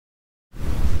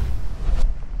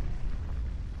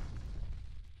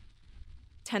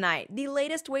tonight, the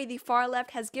latest way the far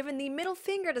left has given the middle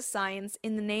finger to science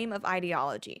in the name of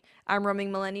ideology. I'm roaming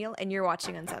Millennial, and you're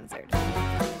watching Uncensored.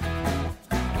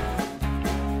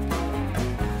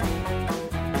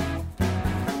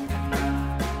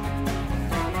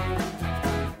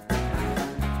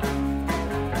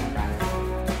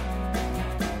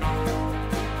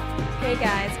 Hey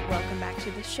guys, welcome back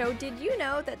to the show. Did you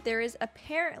know that there is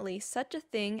apparently such a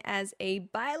thing as a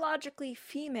biologically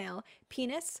female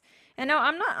penis? And no,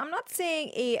 I'm not saying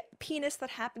a penis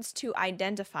that happens to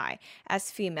identify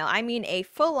as female. I mean a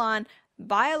full-on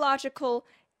biological,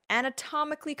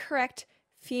 anatomically correct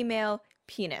female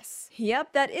penis.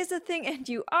 Yep, that is a thing, and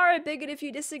you are a bigot if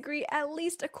you disagree, at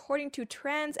least according to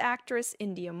trans actress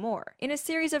India Moore. In a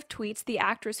series of tweets, the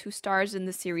actress who stars in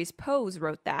the series Pose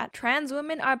wrote that trans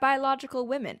women are biological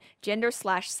women.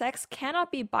 Gender/sex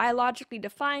cannot be biologically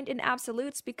defined in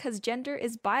absolutes because gender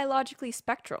is biologically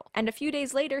spectral. And a few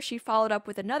days later, she followed up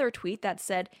with another tweet that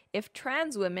said, if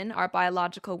trans women are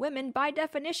biological women, by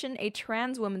definition, a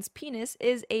trans woman's penis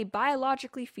is a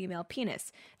biologically female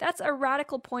penis. That's a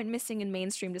radical point missing in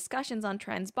mainstream discussions on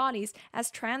trans bodies, as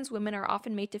trans women are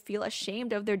often made to feel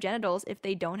ashamed of their genitals if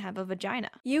they don't have a vagina.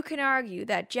 You can argue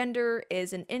that gender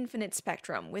is an infinite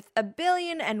spectrum with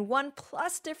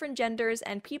 1,000,000,001+ different genders,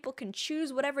 and people can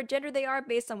choose whatever gender they are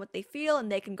based on what they feel,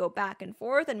 and they can go back and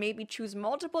forth and maybe choose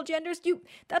multiple genders.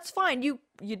 That's fine.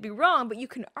 You'd be wrong, but you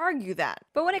can argue that.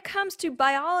 But when it comes to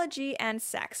biology and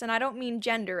sex, and I don't mean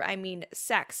gender, I mean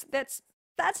sex, that's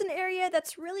an area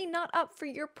that's really not up for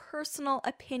your personal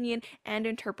opinion and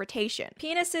interpretation.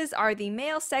 Penises are the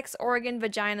male sex organ,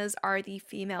 vaginas are the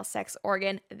female sex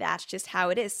organ. That's just how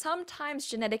it is. Sometimes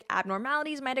genetic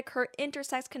abnormalities might occur,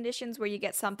 intersex conditions where you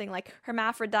get something like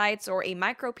hermaphrodites or a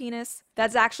micropenis.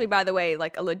 That's actually, by the way,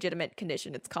 like a legitimate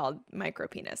condition. It's called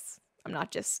micropenis. I'm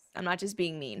not just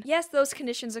being mean. Yes, those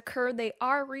conditions occur, they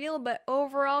are real, but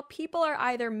overall, people are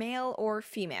either male or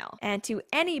female. And to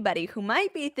anybody who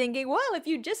might be thinking, well, if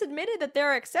you just admitted that there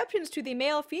are exceptions to the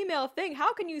male-female thing,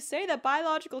 how can you say that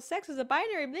biological sex is a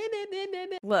binary? Blah, blah, blah,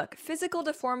 blah, blah. Look, physical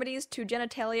deformities to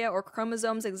genitalia or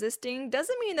chromosomes existing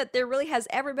doesn't mean that there really has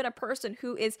ever been a person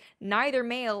who is neither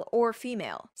male or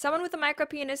female. Someone with a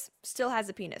micropenis still has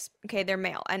a penis. Okay, they're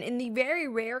male. And in the very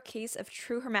rare case of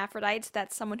true hermaphrodites,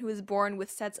 that's someone who is born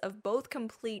with sets of both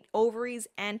complete ovaries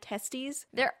and testes,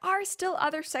 there are still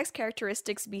other sex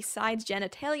characteristics besides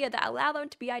genitalia that allow them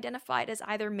to be identified as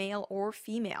either male or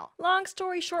female. Long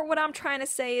story short, what I'm trying to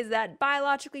say is that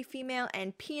biologically female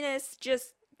and penis,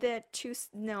 just the two,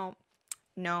 no.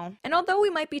 And although we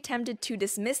might be tempted to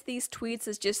dismiss these tweets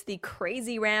as just the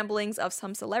crazy ramblings of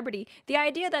some celebrity, the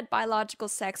idea that biological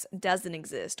sex doesn't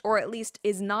exist, or at least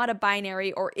is not a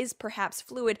binary or is perhaps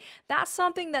fluid, that's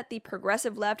something that the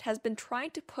progressive left has been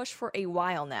trying to push for a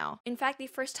while now. In fact, the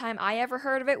first time I ever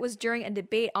heard of it was during a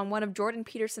debate on one of Jordan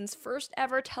Peterson's first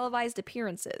ever televised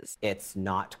appearances. It's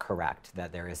not correct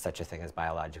that there is such a thing as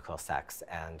biological sex,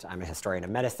 and I'm a historian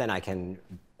of medicine. I can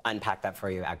unpack that for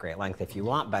you at great length if you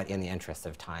want, but in the interest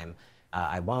of time,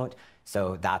 I won't.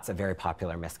 So that's a very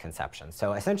popular misconception.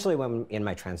 So essentially, when in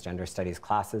my transgender studies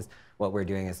classes, what we're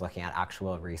doing is looking at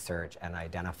actual research and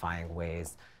identifying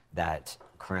ways that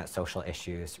current social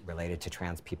issues related to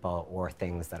trans people or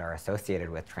things that are associated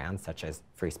with trans, such as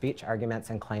free speech arguments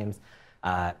and claims,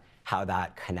 how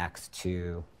that connects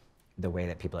to the way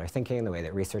that people are thinking, the way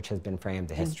that research has been framed,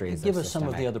 the histories. Give us some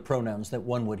of the other pronouns that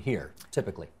one would hear,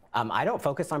 typically. I don't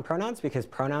focus on pronouns because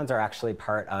pronouns are actually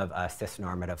part of a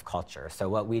cisnormative culture. So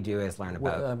what we do is learn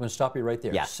about... I'm going to stop you right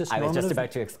there. Yes, I was just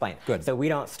about to explain. Good. So we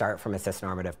don't start from a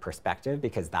cisnormative perspective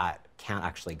because that can't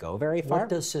actually go very far. What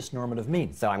does cisnormative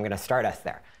mean? So I'm going to start us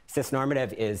there.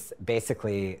 Cisnormative is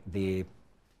basically the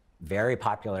very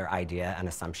popular idea and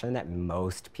assumption that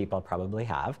most people probably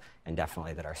have, and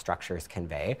definitely that our structures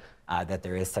convey, that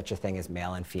there is such a thing as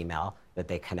male and female, that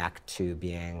they connect to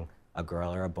being a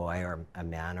girl or a boy or a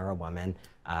man or a woman,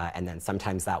 and then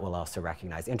sometimes that will also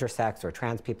recognize intersex or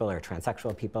trans people or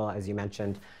transsexual people, as you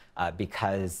mentioned,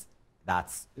 because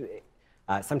that's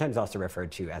sometimes also referred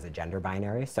to as a gender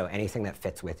binary. So anything that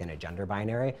fits within a gender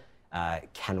binary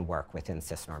can work within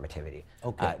cisnormativity.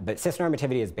 Okay. But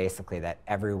cisnormativity is basically that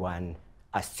everyone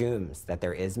assumes that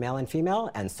there is male and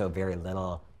female, and so very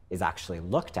little is actually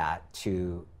looked at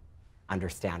to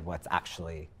understand what's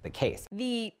actually the case.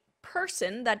 The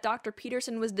person that Dr.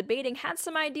 Peterson was debating had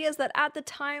some ideas that at the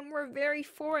time were very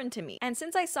foreign to me. And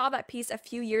since I saw that piece a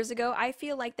few years ago, I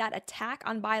feel like that attack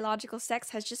on biological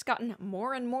sex has just gotten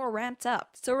more and more ramped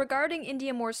up. So regarding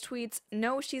India Moore's tweets,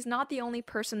 no, she's not the only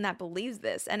person that believes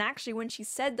this. And actually, when she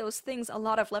said those things, a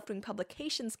lot of left-wing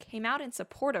publications came out in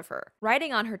support of her.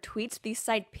 Writing on her tweets, the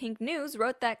site Pink News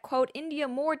wrote that, quote, India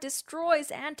Moore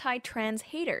destroys anti-trans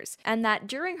haters, and that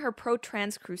during her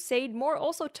pro-trans crusade, Moore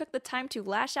also took the time to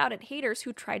lash out at haters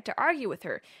who tried to argue with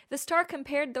her. The star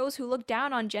compared those who look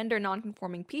down on gender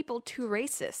nonconforming people to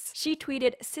racists. She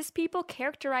tweeted, cis people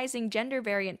characterizing gender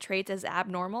variant traits as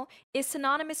abnormal is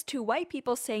synonymous to white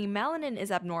people saying melanin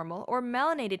is abnormal or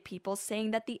melanated people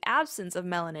saying that the absence of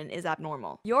melanin is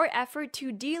abnormal. Your effort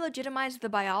to delegitimize the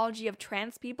biology of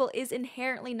trans people is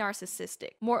inherently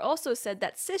narcissistic. Moore also said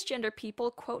that cisgender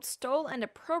people, quote, stole and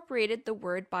appropriated the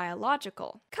word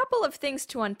biological. Couple of things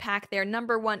to unpack there.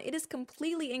 Number one, it is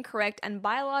completely incorrect and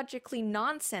biologically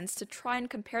nonsense to try and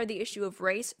compare the issue of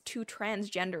race to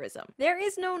transgenderism. There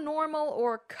is no normal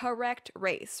or correct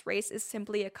race. Race is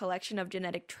simply a collection of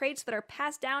genetic traits that are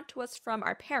passed down to us from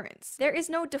our parents. There is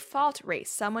no default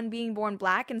race. Someone being born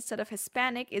black instead of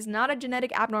Hispanic is not a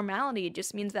genetic abnormality. It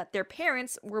just means that their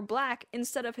parents were black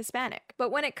instead of Hispanic.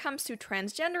 But when it comes to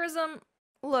transgenderism,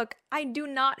 look, I do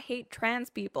not hate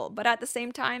trans people, but at the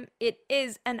same time, it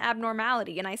is an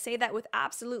abnormality, and I say that with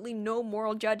absolutely no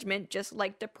moral judgment, just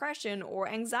like depression or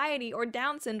anxiety or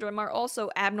Down syndrome are also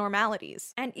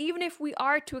abnormalities. And even if we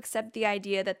are to accept the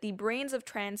idea that the brains of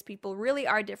trans people really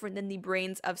are different than the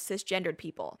brains of cisgendered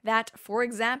people, that, for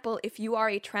example, if you are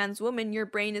a trans woman, your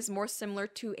brain is more similar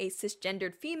to a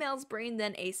cisgendered female's brain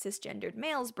than a cisgendered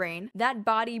male's brain, that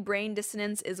body-brain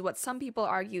dissonance is what some people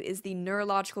argue is the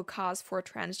neurological cause for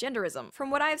transgenderism. From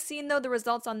what I've seen though, the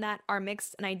results on that are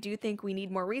mixed and I do think we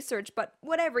need more research, but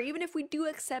whatever, even if we do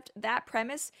accept that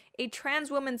premise, a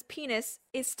trans woman's penis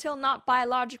is still not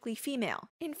biologically female.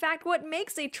 In fact, what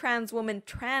makes a trans woman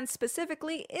trans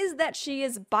specifically is that she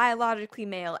is biologically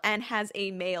male and has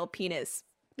a male penis.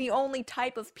 The only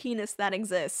type of penis that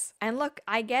exists. And look,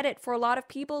 I get it, for a lot of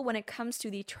people when it comes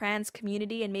to the trans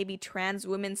community and maybe trans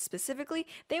women specifically,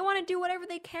 they want to do whatever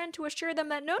they can to assure them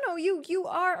that no, you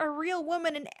are a real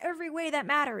woman in every way that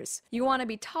matters. You want to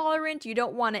be tolerant, you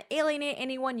don't want to alienate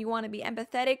anyone, you want to be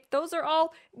empathetic. Those are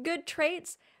all good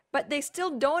traits, but they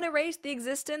still don't erase the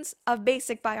existence of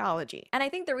basic biology. And I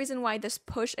think the reason why this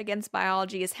push against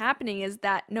biology is happening is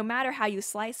that no matter how you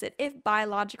slice it, if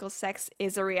biological sex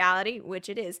is a reality, which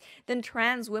it is, then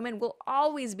trans women will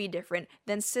always be different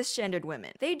than cisgendered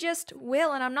women. They just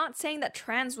will, and I'm not saying that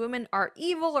trans women are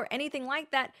evil or anything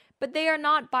like that, but they are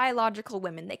not biological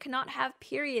women. They cannot have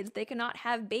periods, they cannot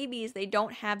have babies, they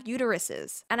don't have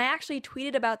uteruses. And I actually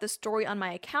tweeted about this story on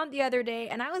my account the other day,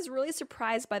 and I was really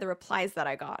surprised by the replies that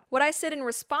I got. What I said in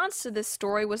response to this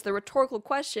story was the rhetorical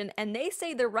question, and they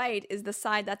say the right is the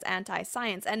side that's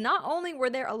anti-science. And not only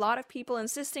were there a lot of people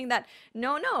insisting that,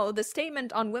 no, the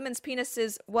statement on women's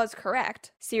penises was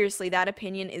correct. Seriously, that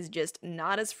opinion is just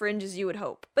not as fringe as you would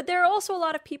hope. But there are also a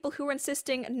lot of people who are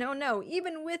insisting, no,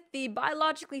 even with the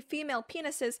biologically female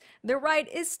penises, the right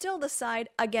is still the side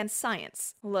against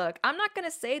science. Look, I'm not gonna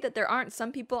say that there aren't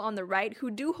some people on the right who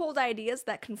do hold ideas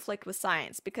that conflict with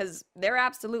science, because there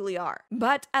absolutely are.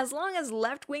 But as long as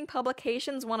left-wing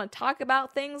publications want to talk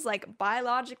about things like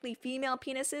biologically female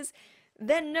penises,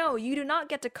 then no, you do not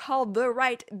get to call the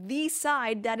right the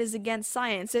side that is against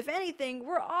science. If anything,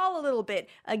 we're all a little bit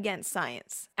against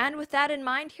science. And with that in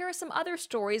mind, here are some other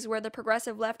stories where the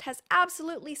progressive left has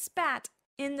absolutely spat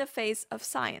in the face of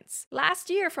science. Last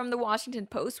year from the Washington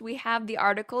Post, we have the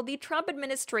article, "The Trump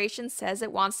administration says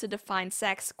it wants to define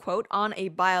sex, quote, on a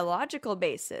biological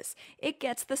basis. It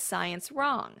gets the science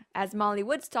wrong." As Molly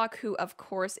Woodstock, who of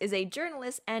course is a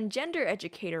journalist and gender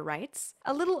educator, writes,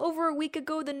 "A little over a week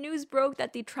ago, the news broke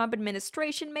that the Trump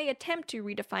administration may attempt to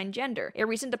redefine gender. A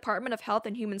recent Department of Health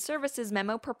and Human Services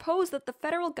memo proposed that the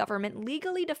federal government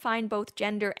legally define both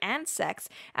gender and sex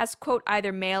as, quote,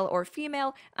 either male or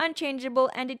female, unchangeable,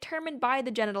 and determined by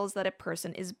the genitals that a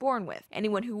person is born with.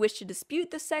 Anyone who wished to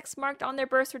dispute the sex marked on their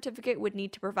birth certificate would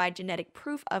need to provide genetic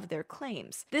proof of their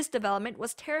claims. This development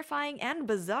was terrifying and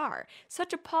bizarre.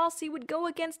 Such a policy would go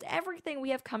against everything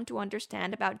we have come to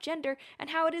understand about gender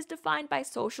and how it is defined by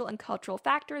social and cultural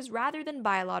factors rather than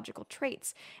biological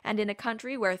traits. And in a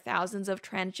country where thousands of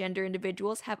transgender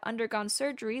individuals have undergone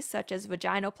surgeries such as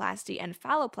vaginoplasty and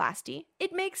phalloplasty,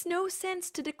 it makes no sense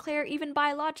to declare even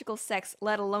biological sex,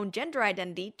 let alone gender identity,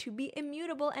 identity to be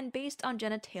immutable and based on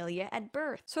genitalia at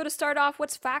birth. So to start off,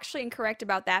 what's factually incorrect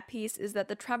about that piece is that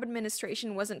the Trump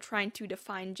administration wasn't trying to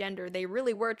define gender. They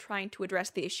really were trying to address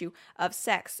the issue of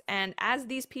sex. And as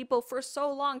these people for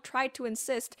so long tried to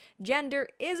insist, gender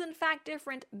is in fact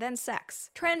different than sex.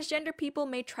 Transgender people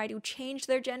may try to change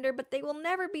their gender, but they will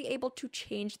never be able to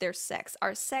change their sex.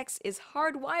 Our sex is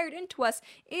hardwired into us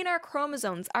in our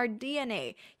chromosomes, our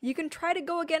DNA. You can try to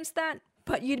go against that,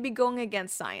 but you'd be going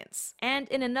against science. And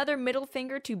in another middle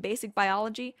finger to basic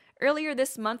biology, earlier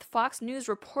this month, Fox News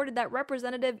reported that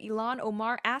Representative Ilhan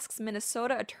Omar asks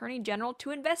Minnesota Attorney General to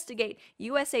investigate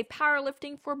USA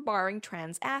Powerlifting for barring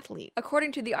trans athlete.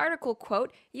 According to the article,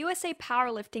 quote, USA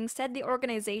Powerlifting said the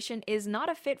organization is not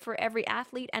a fit for every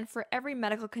athlete and for every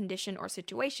medical condition or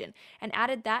situation, and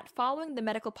added that following the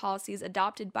medical policies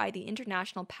adopted by the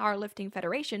International Powerlifting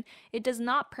Federation, it does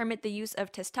not permit the use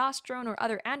of testosterone or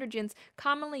other androgens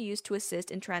commonly used to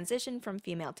assist in transition from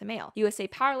female to male. USA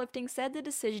Powerlifting said the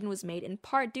decision was made in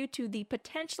part due to the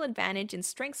potential advantage in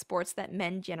strength sports that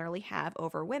men generally have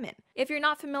over women. If you're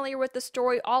not familiar with the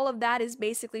story, all of that is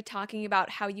basically talking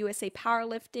about how USA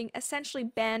Powerlifting essentially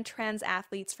banned trans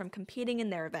athletes from competing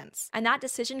in their events. And that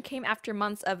decision came after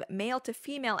months of male to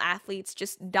female athletes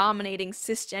just dominating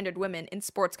cisgendered women in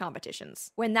sports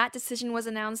competitions. When that decision was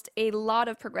announced, a lot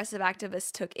of progressive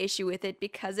activists took issue with it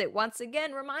because it once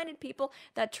again reminded people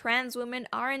that trans women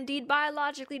are indeed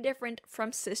biologically different from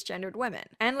cisgendered women.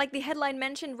 And like the headline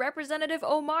mentioned, Representative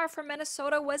Omar from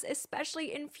Minnesota was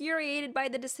especially infuriated by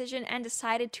the decision and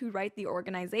decided to write the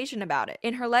organization about it.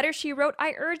 In her letter, she wrote,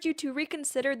 "I urge you to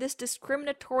reconsider this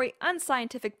discriminatory,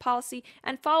 unscientific policy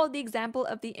and follow the example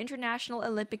of the International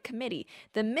Olympic Committee.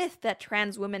 The myth that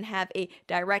trans women have a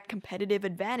direct competitive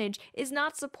advantage is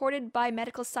not supported by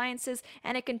medical sciences,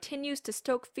 and it continues to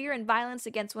stoke fear and violence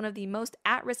against one of the most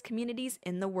at-risk communities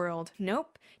in the world."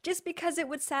 Nope. Just because it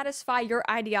would satisfy your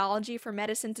ideology for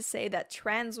medicine to say that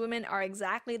trans women are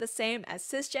exactly the same as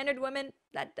cisgendered women,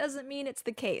 that doesn't mean it's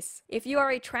the case. If you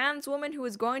are a trans woman who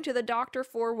is going to the doctor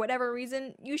for whatever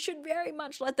reason, you should very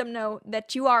much let them know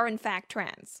that you are in fact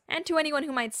trans. And to anyone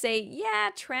who might say, yeah,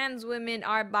 trans women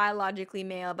are biologically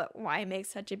male, but why make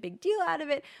such a big deal out of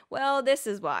it? Well, this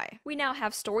is why. We now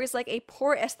have stories like a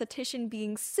poor esthetician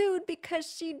being sued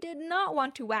because she did not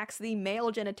want to wax the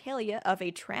male genitalia of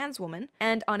a trans woman,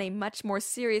 and on a much more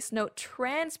serious note,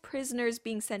 trans prisoners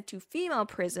being sent to female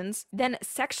prisons, then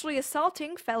sexually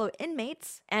assaulting fellow inmates.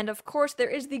 And of course, there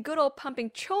is the good old pumping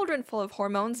children full of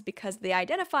hormones because they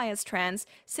identify as trans,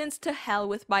 since to hell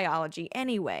with biology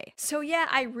anyway. So yeah,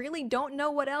 I really don't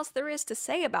know what else there is to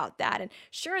say about that. And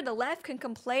sure, the left can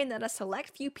complain that a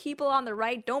select few people on the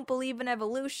right don't believe in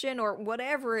evolution or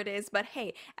whatever it is, but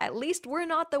hey, at least we're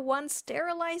not the ones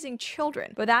sterilizing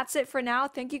children. But that's it for now.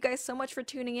 Thank you guys so much for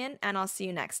tuning in, and I'll see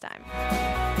you next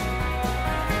time.